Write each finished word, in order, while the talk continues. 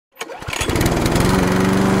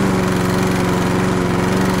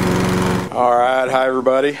Alright, hi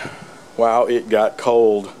everybody. Wow, it got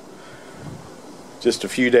cold. Just a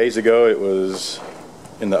few days ago it was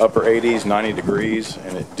in the upper 80s, 90 degrees,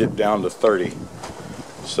 and it dipped down to 30.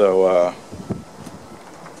 So,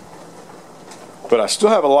 but I still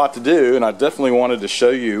have a lot to do, and I definitely wanted to show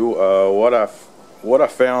you what I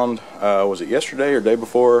found. Was it yesterday or day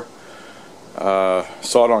before? Saw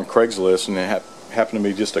it on Craigslist, and it happened to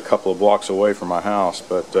be just a couple of blocks away from my house.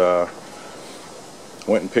 But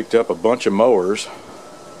went and picked up a bunch of mowers.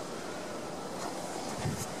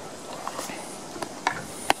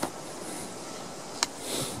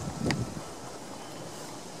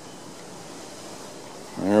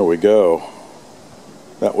 There we go.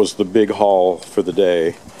 That was the big haul for the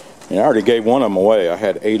day. And I already gave one of them away. I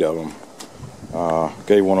had 8 of them.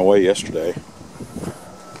 Gave one away yesterday.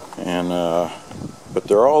 And but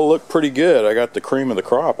they all look pretty good. I got the cream of the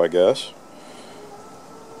crop, I guess.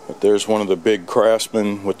 But there's one of the big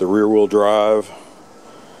Craftsman with the rear-wheel drive.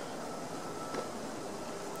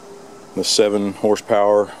 The 7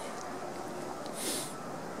 horsepower.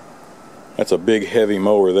 That's a big heavy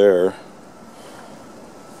mower there.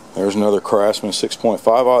 There's another Craftsman 6.5.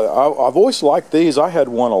 I've always liked these. I had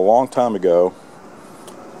one a long time ago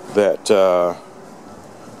that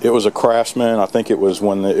it was a Craftsman. I think it was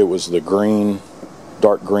when it was the green,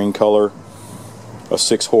 dark green color, a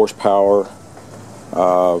 6 horsepower.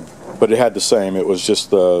 But it had the same. It was just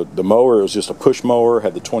the mower. It was just a push mower.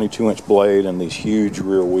 Had the 22-inch blade and these huge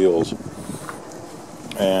rear wheels.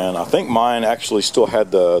 And I think mine actually still had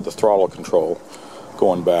the throttle control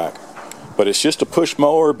going back. But it's just a push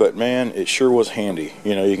mower, but man, it sure was handy.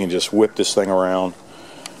 You know, you can just whip this thing around.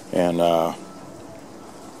 And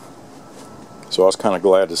so I was kind of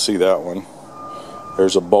glad to see that one.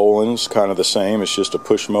 There's a Boland's, kind of the same. It's just a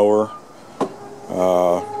push mower.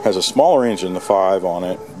 Has a smaller engine, the 5 on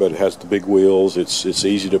it, but it has the big wheels. It's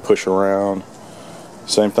easy to push around.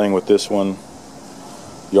 Same thing with this one.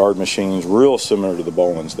 Yard machines, real similar to the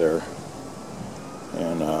Boland's there.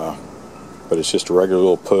 And but it's just a regular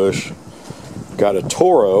little push. Got a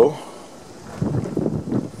Toro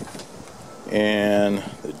and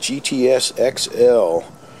the GTS XL,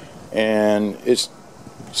 and it's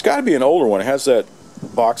got to be an older one. It has that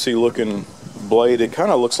boxy looking blade. It kind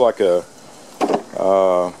of looks like a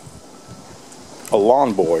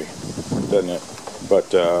lawn boy, doesn't it?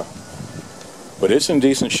 But it's in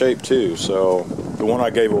decent shape too. So the one I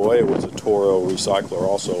gave away was a Toro recycler,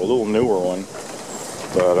 also a little newer one,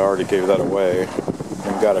 but I already gave that away.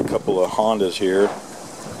 And got a couple of Hondas here.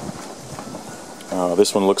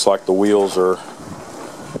 This one looks like the wheels are,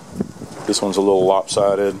 this one's a little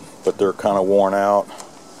lopsided, but they're kind of worn out.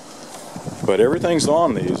 But everything's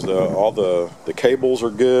on these. All the cables are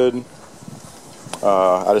good.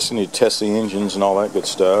 I just need to test the engines and all that good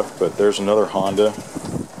stuff. But there's another Honda.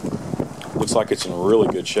 Looks like it's in really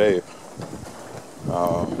good shape.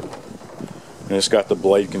 And it's got the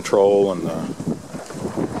blade control and the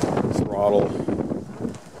throttle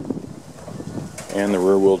and the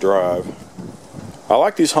rear-wheel drive. I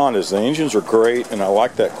like these Hondas. The engines are great, and I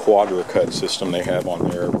like that quadra cut system they have on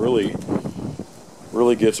there. It really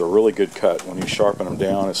gives a really good cut. When you sharpen them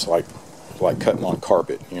down, it's like cutting on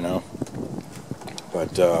carpet, you know.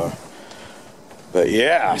 But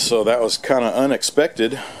yeah, so that was kind of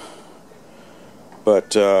unexpected. But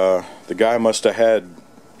the guy must have had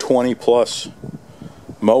 20 plus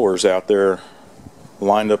mowers out there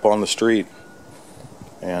lined up on the street.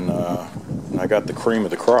 And I got the cream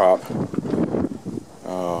of the crop.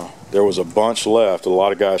 There was a bunch left. A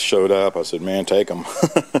lot of guys showed up. I said, man, take them.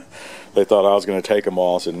 They thought I was going to take them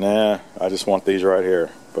all. I said, nah, I just want these right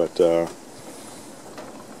here. But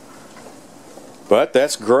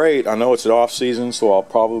that's great. I know it's an off season, so I'll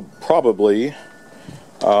probably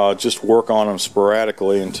just work on them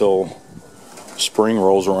sporadically until spring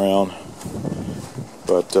rolls around.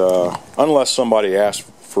 But unless somebody asks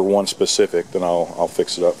for one specific, then I'll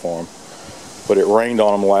fix it up for them. But it rained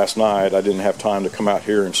on them last night. I didn't have time to come out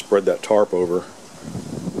here and spread that tarp over.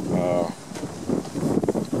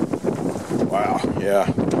 Wow, yeah,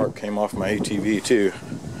 the tarp came off my ATV too.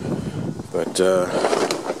 But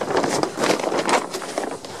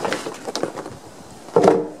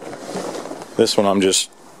this one, you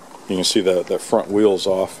can see that front wheel's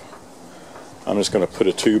off. I'm just going to put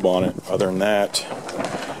a tube on it. Other than that,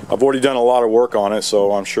 I've already done a lot of work on it,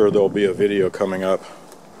 so I'm sure there'll be a video coming up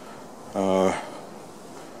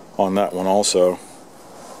on that one also.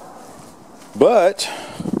 But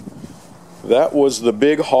that was the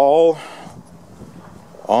big haul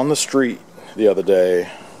on the street the other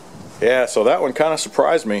day. Yeah, so that one kind of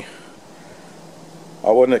surprised me.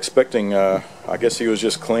 I wasn't expecting, I guess he was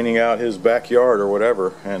just cleaning out his backyard or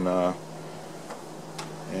whatever, and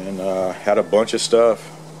and had a bunch of stuff.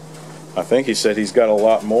 I think he said he's got a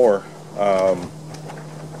lot more.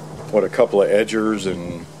 What, a couple of edgers,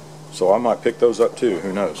 and so I might pick those up too,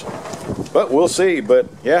 who knows. But we'll see. But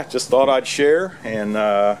yeah, just thought I'd share, and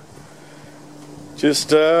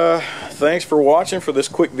thanks for watching for this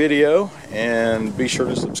quick video, and be sure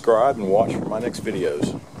to subscribe and watch for my next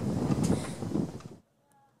videos.